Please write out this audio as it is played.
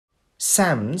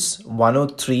Psalms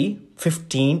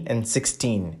 103:15 and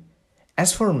 16.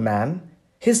 As for man,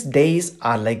 his days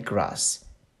are like grass.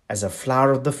 As a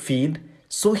flower of the field,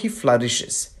 so he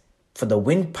flourishes. For the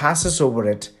wind passes over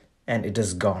it, and it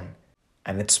is gone,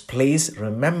 and its place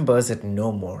remembers it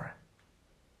no more.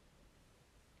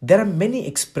 There are many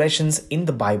expressions in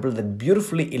the Bible that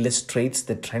beautifully illustrates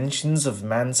the transitions of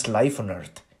man's life on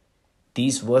earth.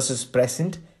 These verses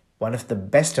present one of the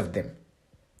best of them.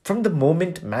 From the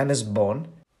moment man is born,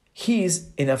 he is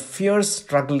in a fierce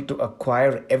struggle to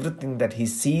acquire everything that he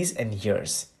sees and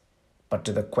hears. But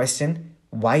to the question,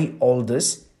 why all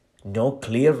this? No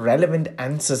clear, relevant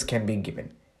answers can be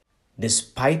given.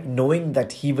 Despite knowing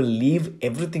that he will leave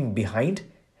everything behind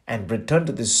and return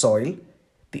to the soil,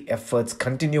 the efforts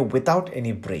continue without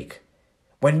any break.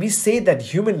 When we say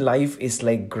that human life is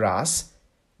like grass,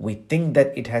 we think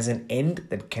that it has an end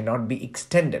that cannot be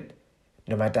extended,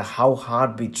 no matter how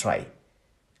hard we try.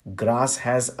 Grass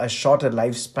has a shorter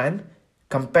lifespan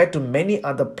compared to many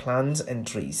other plants and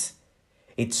trees.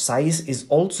 Its size is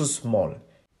also small.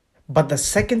 But the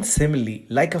second simile,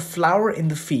 like a flower in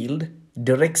the field,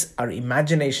 directs our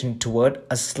imagination toward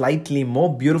a slightly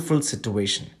more beautiful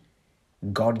situation.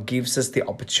 God gives us the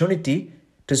opportunity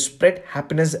to spread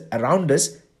happiness around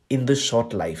us in this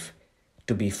short life,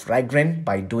 to be fragrant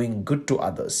by doing good to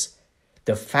others.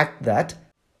 The fact that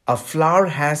a flower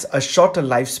has a shorter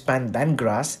lifespan than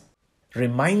grass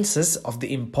reminds us of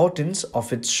the importance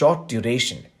of its short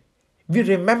duration. We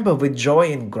remember with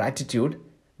joy and gratitude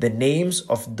the names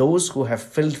of those who have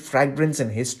filled fragrance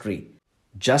in history.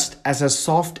 Just as a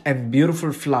soft and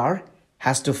beautiful flower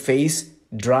has to face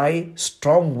dry,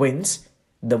 strong winds,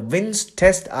 the winds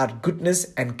test our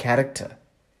goodness and character.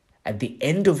 At the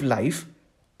end of life,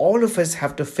 all of us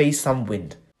have to face some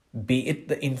wind, be it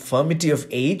the infirmity of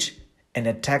age, an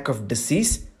attack of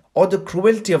disease, or the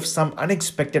cruelty of some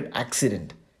unexpected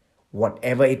accident.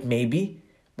 Whatever it may be,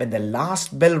 when the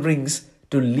last bell rings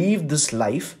to leave this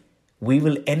life, we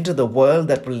will enter the world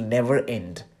that will never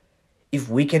end. If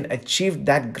we can achieve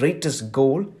that greatest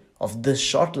goal of this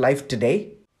short life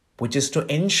today, which is to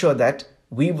ensure that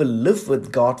we will live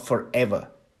with God forever,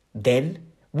 then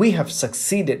we have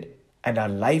succeeded and our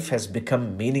life has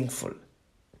become meaningful.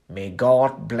 May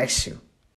God bless you.